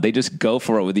fun. They just go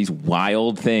for it with these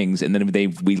wild things, and then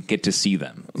we get to see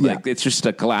them. Like it's just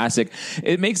a classic.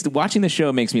 Watching the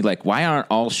show makes me like, why aren't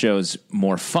all shows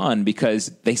more fun? Because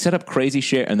they set up crazy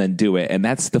shit and then do it, and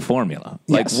that's the formula.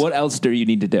 Like, what else do you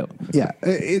need to do? Yeah,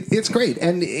 it's great,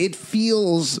 and it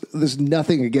feels, there's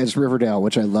nothing against Riverdale,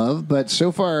 which I love, but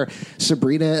so far,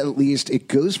 Sabrina, at least, it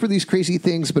goes for these crazy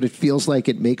things, but it feels like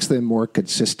it makes them more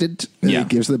consistent. Yeah. It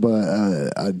gives them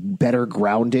a better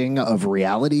grounding of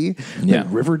reality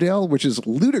than Riverdale, which is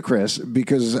ludicrous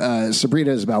because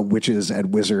Sabrina is about witches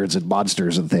and wizards and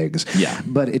monsters and things. Yeah.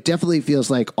 But it definitely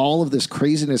feels like all of this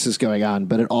craziness is going on,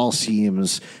 but it all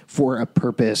seems for a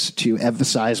purpose to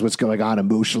emphasize what's going on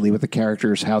emotionally with the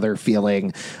characters, how they're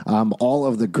feeling. All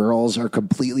of the girls are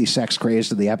completely sex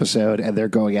crazed in the episode, and they're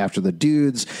going after the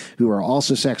dudes who are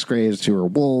also sex crazed, who are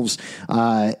wolves.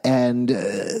 And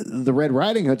the Red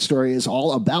Riding Hood story is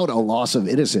all about a loss of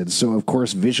innocence. So, of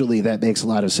course, visually that makes a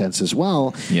lot of sense as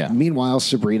well. Yeah. Meanwhile,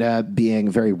 Sabrina, being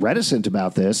very reticent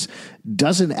about this,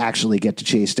 doesn't actually get to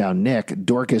chase down Nick.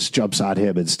 Dorcas jumps on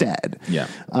him instead. Yeah.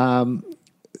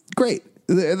 Great.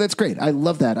 That's great. I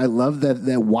love that. I love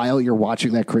that while you're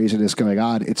watching that craziness going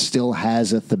on, it still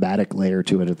has a thematic layer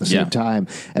to it at the same time,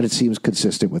 and it seems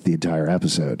consistent with the entire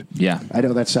episode. Yeah. I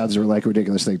know that sounds like a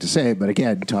ridiculous thing to say, but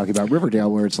again, talking about Riverdale,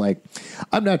 where it's like,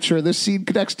 I'm not sure this scene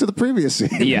connects to the previous scene.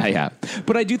 Yeah.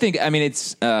 But I do think, I mean,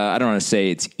 it's, I don't want to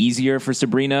say it's easier for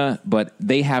Sabrina, but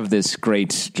they have this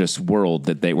great just world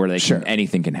where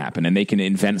anything can happen, and they can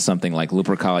invent something like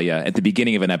Lupercalia at the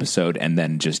beginning of an episode and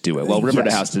then just do it. Well,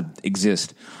 Riverdale has to exist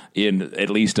in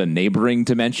at least a neighboring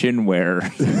dimension where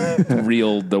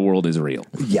the world is real.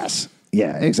 Yes.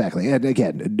 Yeah, exactly. And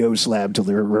again, no slam to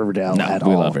Riverdale at all.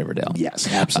 We love Riverdale.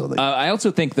 Yes, absolutely. I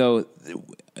also think, though,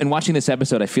 in watching this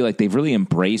episode, I feel like they've really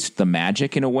embraced the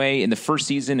magic in a way. In the first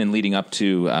season and leading up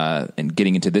to and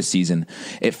getting into this season,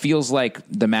 it feels like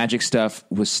the magic stuff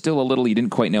was still a little, you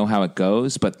didn't quite know how it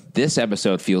goes, but this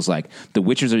episode feels like the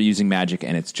Witchers are using magic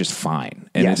and it's just fine.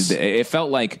 And it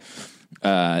felt like,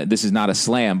 this is not a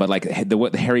slam, but like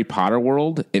the Harry Potter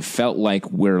world, it felt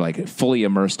like we're like fully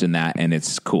immersed in that and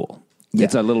it's cool. Yeah.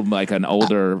 It's a little like an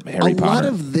older Harry Potter. A lot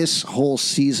of this whole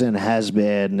season has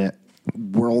been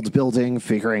world building,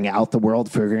 figuring out the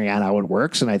world, figuring out how it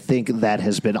works. And I think that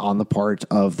has been on the part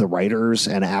of the writers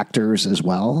and actors as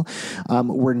well.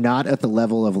 We're not at the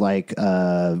level of like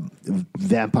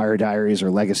Vampire Diaries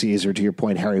or Legacies or, to your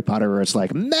point, Harry Potter, where it's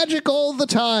like magic all the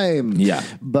time. Yeah.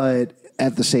 But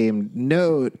at the same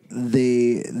note,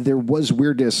 there was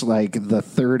weirdness, like the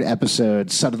third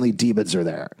episode, suddenly demons are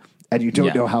there. And you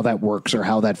don't know how that works or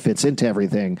how that fits into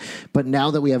everything. But now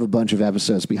that we have a bunch of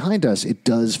episodes behind us, it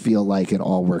does feel like it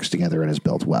all works together and is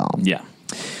built well. Yeah.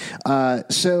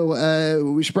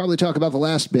 So we should probably talk about the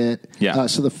last bit. Yeah.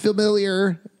 So the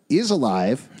familiar is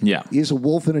alive. Yeah. Is a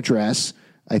wolf in a dress,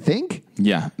 I think.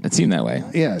 Yeah, it seemed that way.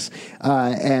 Yes.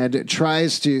 And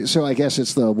tries to, so I guess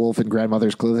it's the wolf in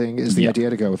grandmother's clothing is the idea,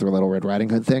 to go with the Little Red Riding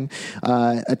Hood thing.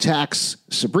 Attacks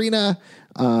Sabrina,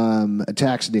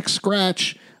 attacks Nick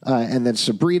Scratch, and then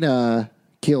Sabrina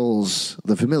kills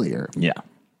the familiar. Yeah.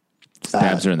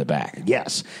 Stabs her in the back.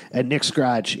 Yes. And Nick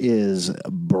Scratch is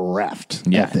bereft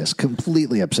at this,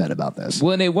 completely upset about this.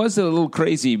 Well, and it was a little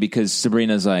crazy because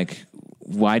Sabrina's like,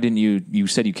 why didn't you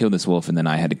said you killed this wolf and then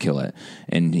I had to kill it.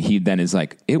 And he then is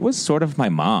like, it was sort of my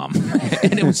mom.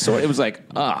 And it was like,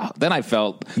 then I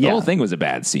felt the whole thing was a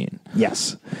bad scene.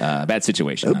 Yes. Bad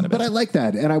situation. But I like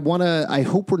that. And I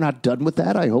hope we're not done with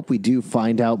that. I hope we do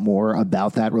find out more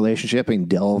about that relationship and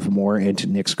delve more into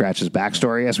Nick Scratch's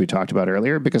backstory, as we talked about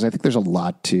earlier, because I think there's a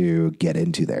lot to get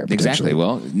into there. Exactly.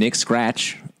 Well, Nick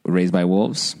Scratch, raised by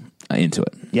wolves, into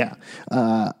it. Yeah.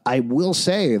 I will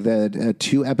say that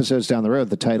 2 episodes down the road,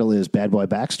 the title is Bad Boy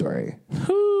Backstory.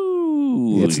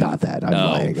 Ooh. It's not that. I'm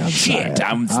lying. I'm shit. Sorry.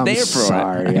 I'm there for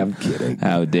sorry. I'm kidding.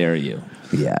 How dare you?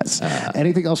 Yes.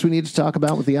 Anything else we need to talk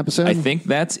about with the episode? I think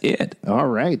that's it. All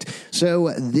right.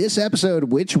 So this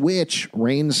episode, which witch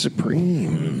reigns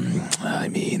supreme? I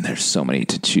mean, there's so many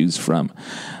to choose from.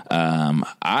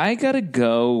 I got to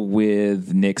go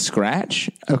with Nick Scratch.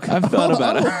 Okay. I've thought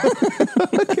about it.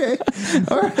 Okay.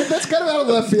 All right. That's kind of out of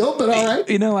left field, but all right.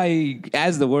 You know,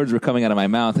 as the words were coming out of my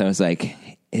mouth, I was like,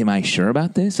 am I sure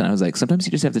about this? And I was like, sometimes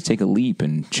you just have to take a leap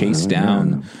and chase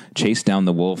down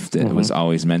the wolf that was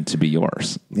always meant to be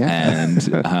yours. Yeah.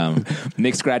 And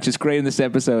Nick Scratch is great in this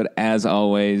episode. As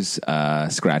always,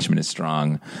 Scratchman is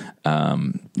strong.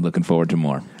 Looking forward to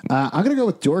more. I'm going to go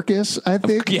with Dorcas, I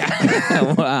think.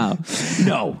 Yeah. Wow.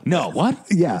 No. What?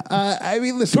 Yeah. I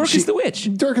mean, listen. Dorcas the witch.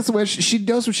 Dorcas the witch. She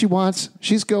knows what she wants.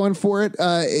 She's going for it.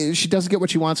 She doesn't get what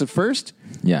she wants at first.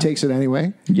 Yeah. Takes it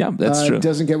anyway. Yeah, that's true.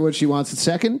 Doesn't get what she wants at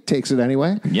second. Takes it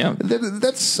anyway. Yeah.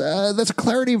 That's a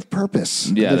clarity of purpose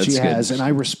that she has, good. and I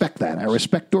respect that. I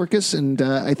respect Dorcas, and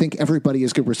I think everybody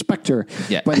is going to respect her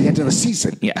by the end of the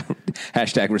season. Yeah.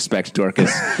 Hashtag respect Dorcas.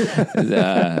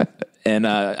 And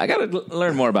I got to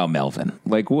learn more about Melvin.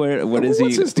 Like, what is What's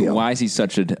he? his deal? Why is he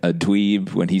such a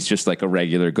dweeb when he's just like a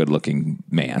regular, good-looking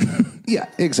man? Yeah,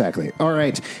 exactly. All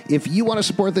right. If you want to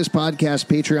support this podcast,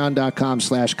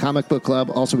 patreon.com/Comic Book Club.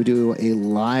 Also, we do a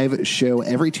live show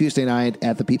every Tuesday night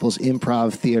at the People's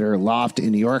Improv Theater Loft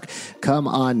in New York. Come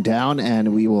on down,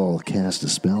 and we will cast a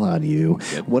spell on you.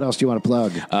 Yep. What else do you want to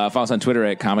plug? Follow us on Twitter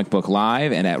at Comic Book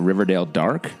Live and at Riverdale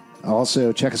Dark.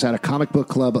 Also, check us out at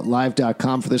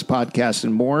comicbookclublive.com for this podcast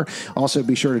and more. Also,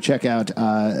 be sure to check out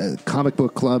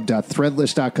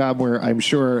comicbookclub.threadless.com, where I'm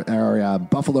sure our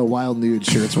Buffalo Wild Nude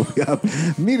shirts will be up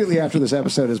immediately after this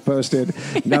episode is posted.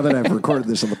 Now that I've recorded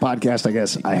this on the podcast, I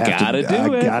guess I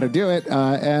have to do it.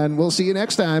 And we'll see you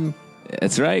next time.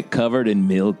 That's right. Covered in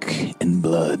milk and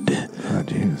blood. Oh,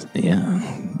 jeez.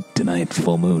 Yeah. Tonight,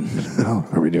 full moon. Oh,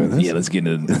 are we doing this? Yeah, let's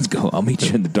go. I'll meet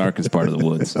you in the darkest part of the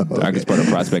woods. Okay. Darkest part of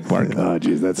Prospect Park. Oh,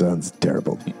 jeez, that sounds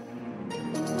terrible.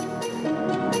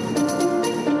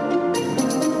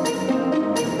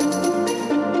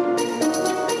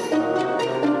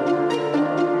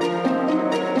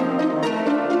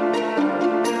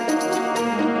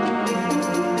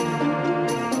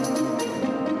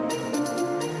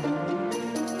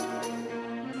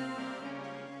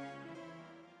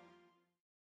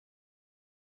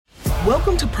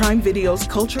 Welcome to Prime Video's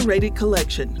culture-rated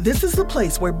collection. This is the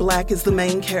place where Black is the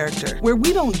main character, where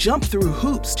we don't jump through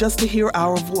hoops just to hear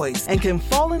our voice, and can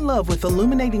fall in love with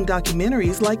illuminating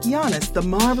documentaries like Giannis, The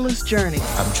Marvelous Journey.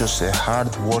 I'm just a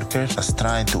hard worker that's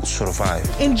trying to survive.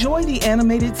 Enjoy the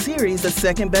animated series, The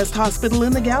Second Best Hospital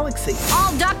in the Galaxy.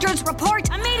 All doctors report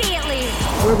immediately.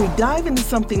 Where we dive into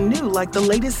something new like the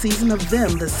latest season of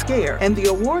Them, The Scare, and the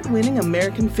award-winning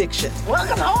American Fiction.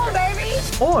 Welcome home, baby.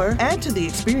 Or add to the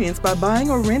experience by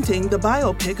buying or renting the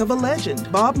biopic of a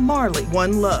legend, Bob Marley,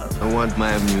 One Love. I want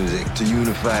my music to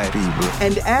unify people.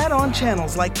 And add on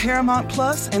channels like Paramount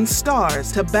Plus and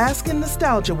Stars to bask in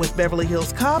nostalgia with Beverly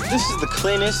Hills Cop. This is the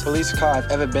cleanest police car I've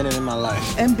ever been in my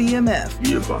life. And BMF.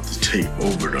 You're about to take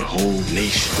over the whole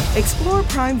nation. Explore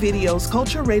Prime Video's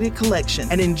culture-rated collection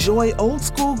and enjoy old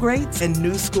school greats and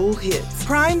new school hits.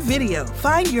 Prime Video.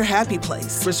 Find your happy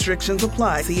place. Restrictions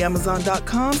apply. See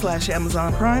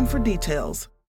Amazon.com/Amazon Prime for details.